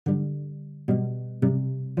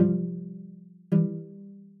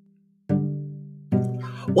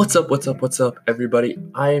What's up, everybody?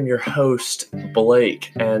 I am your host,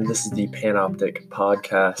 Blake, and this is the Panoptic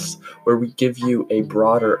Podcast, where we give you a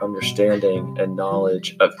broader understanding and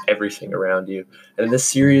knowledge of everything around you. And in this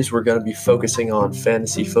series, we're going to be focusing on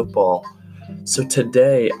fantasy football. So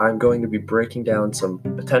today, I'm going to be breaking down some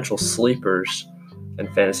potential sleepers in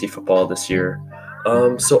fantasy football this year.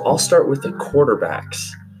 So I'll start with the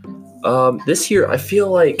quarterbacks. This year, I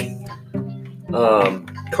feel like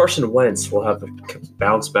Carson Wentz will have a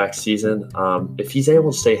bounce-back season. If he's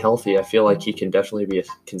able to stay healthy, I feel like he can definitely be a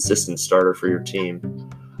consistent starter for your team,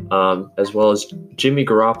 as well as Jimmy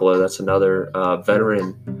Garoppolo. That's another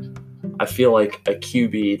veteran. I feel like a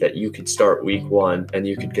QB that you could start week one and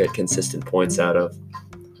you could get consistent points out of.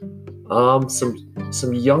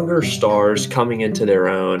 Some younger stars coming into their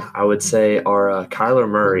own, I would say, are Kyler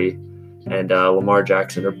Murray and Lamar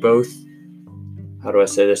Jackson. They're both, how do I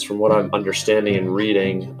say this, from what I'm understanding and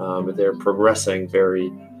reading, they're progressing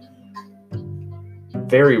very,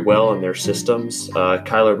 very well in their systems.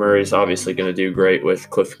 Kyler Murray is obviously going to do great with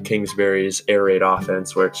Cliff Kingsbury's air raid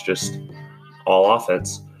offense, where it's just all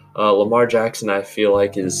offense. Lamar Jackson, I feel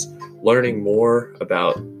like, is learning more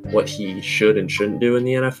about what he should and shouldn't do in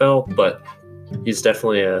the NFL, but he's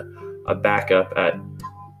definitely a backup at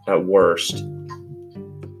worst.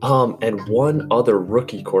 And one other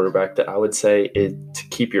rookie quarterback that I would say is to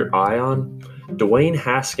keep your eye on, Dwayne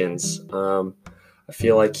Haskins. I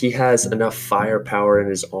feel like he has enough firepower in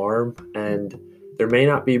his arm, and there may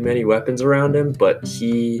not be many weapons around him, but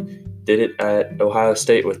he did it at Ohio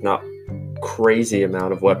State with not crazy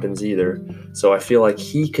amount of weapons either. So I feel like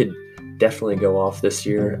he could definitely go off this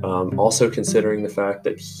year. Also considering the fact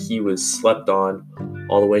that he was slept on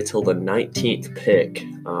all the way till the 19th pick.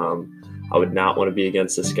 I would not want to be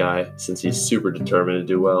against this guy since he's super determined to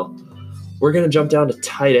do well. We're going to jump down to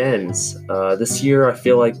tight ends. This year, I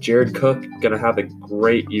feel like Jared Cook going to have a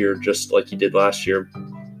great year just like he did last year.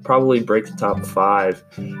 Probably break the top 5,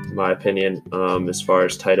 in my opinion, as far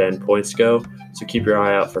as tight end points go. So keep your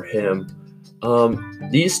eye out for him.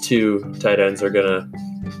 These two tight ends are going to,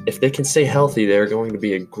 if they can stay healthy, they're going to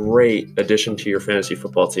be a great addition to your fantasy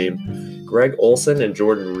football team. Greg Olsen and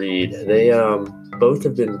Jordan Reed, they both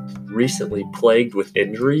have been recently plagued with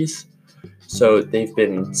injuries, so they've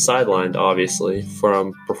been sidelined, obviously,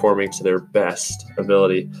 from performing to their best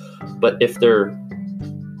ability. But if they're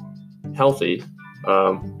healthy,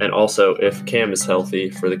 and also if Cam is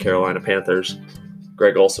healthy for the Carolina Panthers,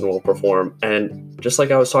 Greg Olsen will perform. And just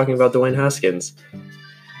like I was talking about Dwayne Haskins,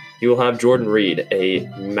 you will have Jordan Reed, a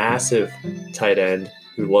massive tight end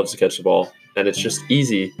who loves to catch the ball. And it's just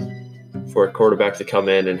easy for a quarterback to come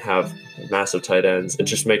in and have massive tight ends. It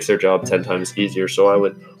just makes their job 10 times easier. So I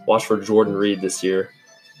would watch for Jordan Reed this year.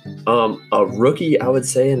 A rookie, I would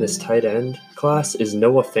say, in this tight end class is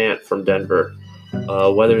Noah Fant from Denver.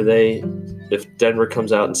 If Denver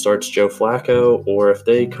comes out and starts Joe Flacco, or if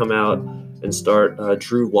they come out and start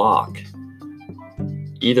Drew Lock,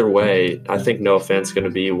 either way, I think Noah Fant's going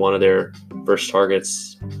to be one of their first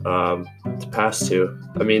targets to pass to.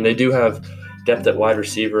 I mean, they do have depth at wide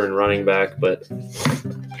receiver and running back, but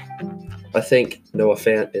I think Noah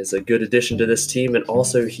Fant is a good addition to this team, and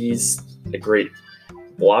also he's a great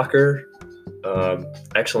blocker,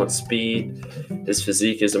 excellent speed. His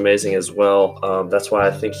physique is amazing as well. That's why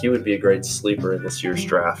I think he would be a great sleeper in this year's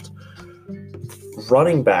draft.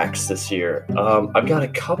 Running backs this year, I've got a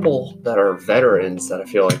couple that are veterans that I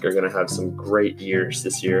feel like are going to have some great years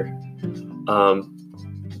this year.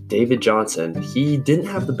 David Johnson, he didn't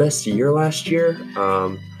have the best year last year,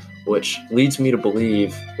 which leads me to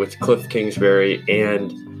believe with Cliff Kingsbury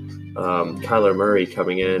and Kyler Murray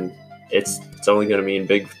coming in, it's only going to mean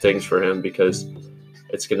big things for him, because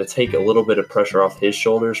it's going to take a little bit of pressure off his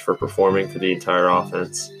shoulders for performing for the entire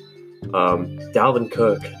offense. Dalvin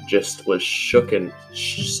Cook just was shaken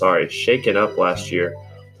up last year.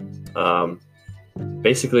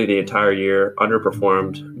 Basically the entire year,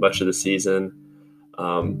 underperformed much of the season.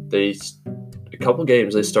 A couple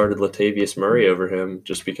games they started Latavius Murray over him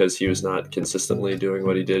just because he was not consistently doing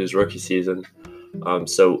what he did his rookie season.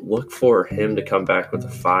 So look for him to come back with a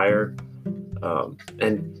fire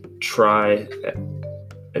and try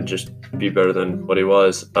and just be better than what he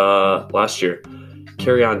was last year.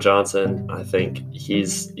 Kerryon Johnson, I think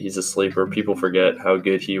he's a sleeper. People forget how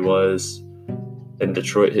good he was in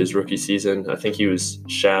Detroit his rookie season. I think he was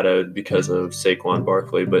shadowed because of Saquon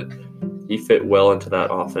Barkley, but he fit well into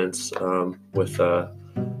that offense with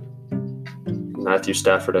Matthew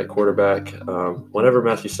Stafford at quarterback. Whenever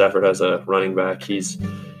Matthew Stafford has a running back, he's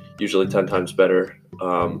usually 10 times better.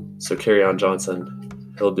 So Kerryon Johnson,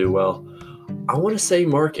 he'll do well. I want to say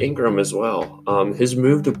Mark Ingram as well. His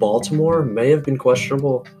move to Baltimore may have been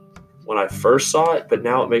questionable when I first saw it, but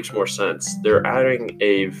now it makes more sense. They're adding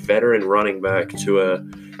a veteran running back to a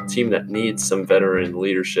team that needs some veteran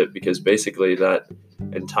leadership because basically that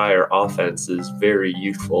entire offense is very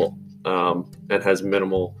youthful and has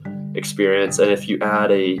minimal experience. And if you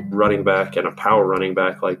add a running back and a power running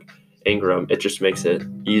back like Ingram, it just makes it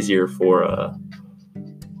easier for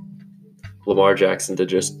Lamar Jackson to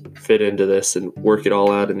just fit into this and work it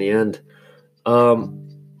all out in the end.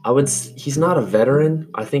 He's not a veteran.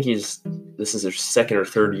 I think this is his second or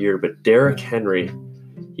third year, but Derrick Henry,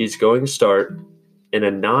 he's going to start in a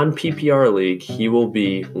non-PPR league. He will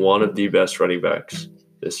be one of the best running backs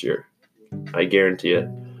this year. I guarantee it.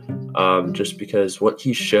 Just because what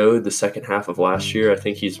he showed the second half of last year, I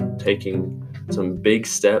think he's taking some big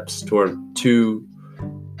steps to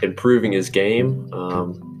improving his game.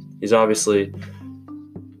 He's obviously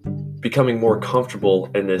becoming more comfortable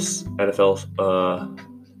in this NFL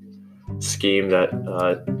scheme that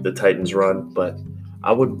the Titans run, but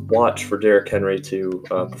I would watch for Derrick Henry to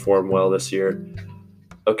perform well this year.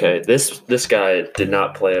 Okay, this guy did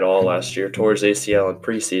not play at all last year, tore his ACL in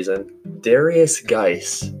preseason. Darius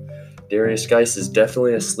Geis. Darius Geis is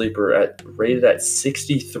definitely a sleeper, rated at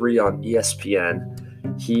 63 on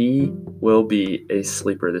ESPN. He will be a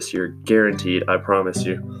sleeper this year, guaranteed, I promise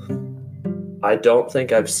you. I don't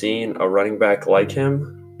think I've seen a running back like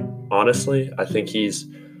him, honestly. I think he's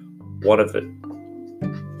one of it.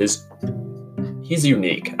 He's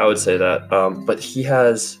unique, I would say that. But he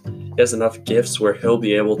has enough gifts where he'll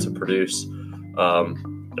be able to produce.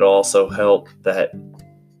 It'll also help that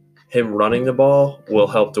him running the ball will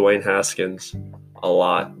help Dwayne Haskins a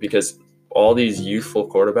lot because all these youthful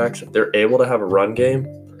quarterbacks, if they're able to have a run game,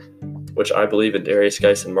 which I believe in Darius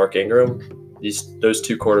Geis and Mark Ingram, those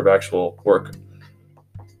two quarterbacks will work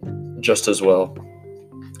just as well.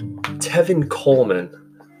 Tevin Coleman.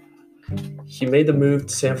 He made the move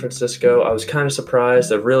to San Francisco. I was kind of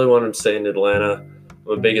surprised. I really wanted him to stay in Atlanta. I'm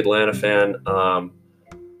a big Atlanta fan,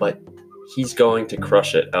 but he's going to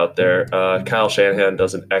crush it out there. Kyle Shanahan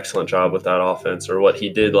does an excellent job with that offense, or what he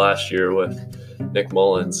did last year with Nick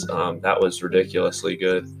Mullins. That was ridiculously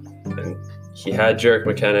good. And he had Jerick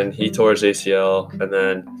McKinnon. He tore his ACL, and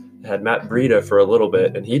then had Matt Breida for a little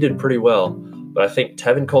bit, and he did pretty well. But I think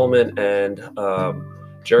Tevin Coleman and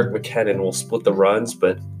Jerick McKinnon will split the runs,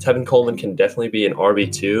 but Tevin Coleman can definitely be an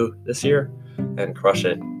RB2 this year and crush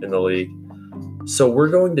it in the league. So we're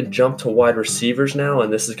going to jump to wide receivers now,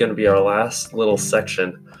 and this is going to be our last little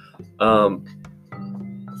section. From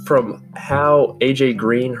how A.J.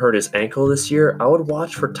 Green hurt his ankle this year, I would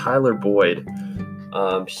watch for Tyler Boyd.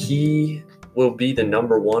 He will be the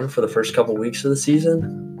number one for the first couple weeks of the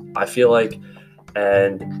season, I feel like,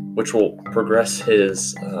 and which will progress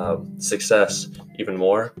his success even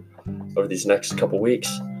more over these next couple weeks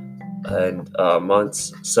and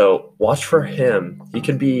months. So watch for him. He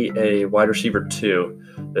could be a wide receiver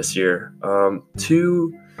 2 this year.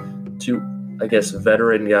 Two, I guess,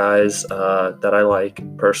 veteran guys that I like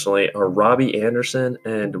personally are Robbie Anderson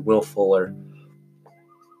and Will Fuller.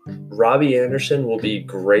 Robbie Anderson will be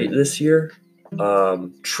great this year,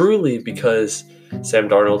 truly because Sam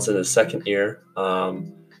Darnold's in his second year,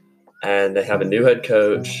 and they have a new head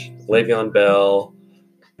coach, Le'Veon Bell.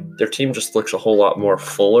 Their team just looks a whole lot more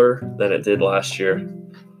fuller than it did last year,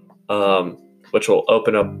 which will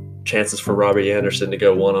open up chances for Robbie Anderson to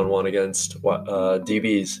go one-on-one against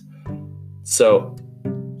DBs. So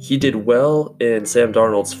he did well in Sam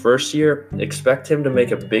Darnold's first year. Expect him to make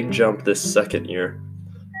a big jump this second year.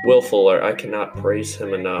 Will Fuller, I cannot praise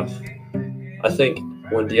him enough. I think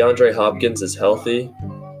when DeAndre Hopkins is healthy,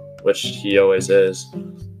 which he always is,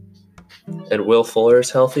 and Will Fuller is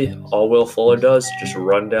healthy, all Will Fuller does is just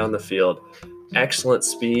run down the field. Excellent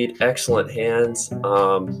speed, excellent hands.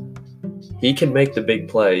 He can make the big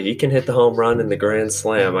play. He can hit the home run and the grand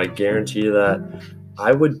slam. I guarantee you that.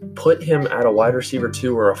 I would put him at a wide receiver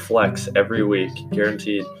 2 or a flex every week,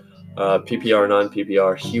 guaranteed. PPR,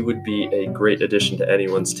 non-PPR. He would be a great addition to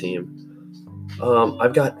anyone's team.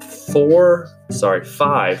 I've got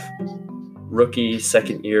 5 rookie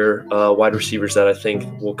second-year wide receivers that I think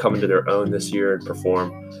will come into their own this year and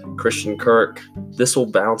perform. Christian Kirk. This will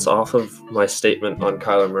bounce off of my statement on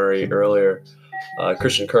Kyler Murray earlier.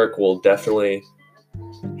 Christian Kirk will definitely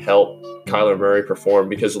help Kyler Murray perform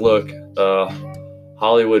because, look,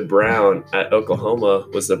 Hollywood Brown at Oklahoma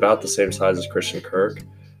was about the same size as Christian Kirk,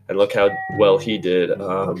 and look how well he did.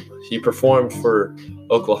 He performed for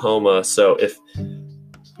Oklahoma, so if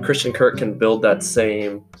Christian Kirk can build that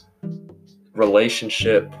same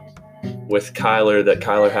relationship with Kyler that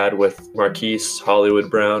Kyler had with Marquise, Hollywood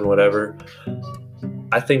Brown, whatever,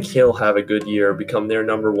 I think he'll have a good year, become their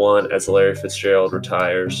number one as Larry Fitzgerald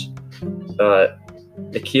retires.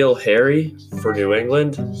 N'Keal Harry for New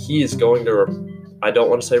England, he is going to, I don't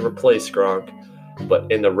want to say replace Gronk,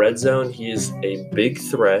 but in the red zone, he is a big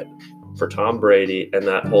threat for Tom Brady and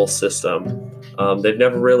that whole system. They've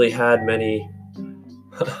never really had many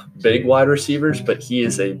big wide receivers, but he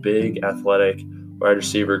is a big, athletic wide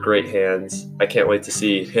receiver, great hands. I can't wait to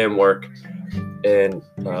see him work in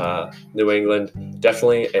New England.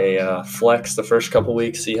 Definitely a flex the first couple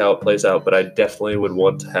weeks, see how it plays out, but I definitely would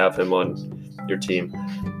want to have him on your team.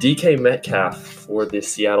 DK Metcalf for the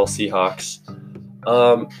Seattle Seahawks.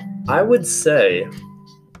 I would say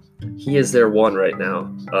he is their one right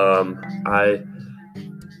now.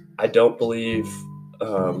 I don't believe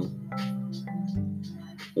Tyler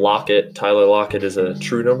Lockett is a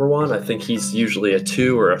true number one. I think he's usually a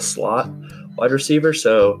 2 or a slot wide receiver.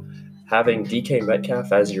 So having DK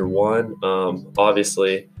Metcalf as your one,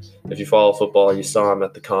 obviously, if you follow football, you saw him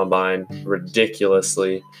at the Combine,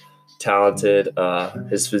 ridiculously talented.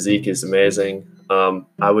 His physique is amazing.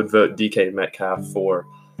 I would vote DK Metcalf for,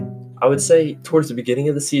 I would say, towards the beginning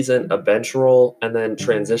of the season, a bench role, and then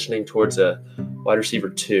transitioning towards a wide receiver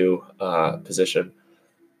 2 position.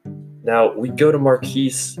 Now, we go to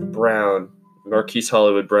Marquise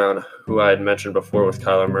Hollywood Brown, who I had mentioned before with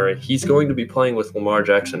Kyler Murray. He's going to be playing with Lamar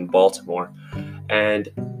Jackson in Baltimore. And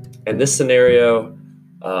in this scenario,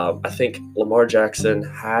 I think Lamar Jackson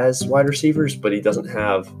has wide receivers, but he doesn't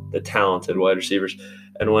have the talented wide receivers.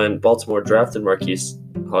 And when Baltimore drafted Marquise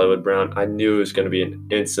Hollywood Brown, I knew it was going to be an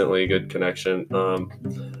instantly good connection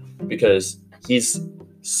because he's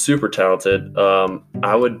super talented.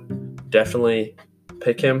 I would definitely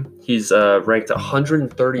pick him. He's ranked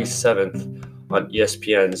 137th on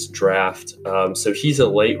ESPN's draft. So he's a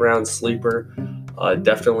late round sleeper.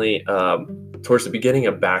 Definitely towards the beginning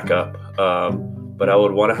a backup. But I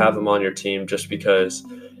would want to have him on your team just because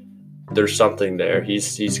there's something there.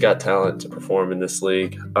 He's got talent to perform in this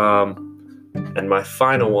league. And my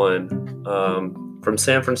final one from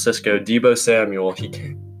San Francisco, Deebo Samuel.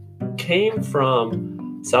 He came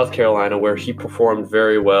from South Carolina where he performed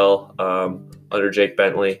very well under Jake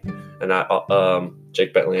Bentley and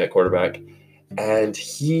Jake Bentley at quarterback. And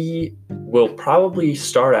he will probably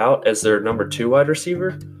start out as their number 2 wide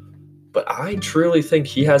receiver, but I truly think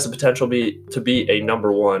he has the potential to be a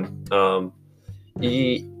number 1.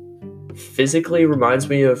 He physically reminds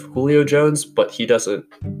me of Julio Jones, but he doesn't,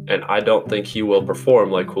 and I don't think he will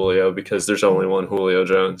perform like Julio because there's only one Julio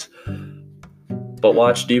Jones. But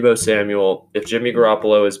watch Deebo Samuel. If Jimmy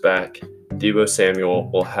Garoppolo is back, Deebo Samuel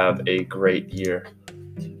will have a great year.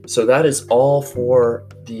 So that is all for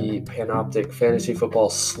the Panoptic Fantasy Football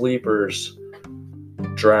Sleepers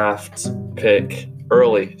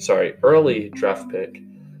early draft pick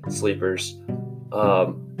sleepers.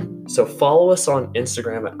 So follow us on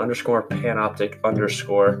Instagram at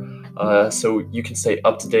 _Panoptic_, so you can stay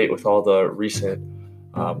up to date with all the recent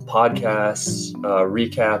podcasts,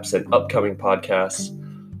 recaps, and upcoming podcasts.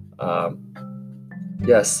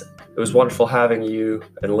 Yes, it was wonderful having you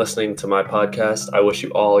and listening to my podcast. I wish you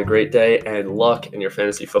all a great day and luck in your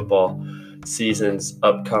fantasy football seasons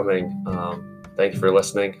upcoming. Thank you for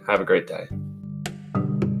listening. Have a great day.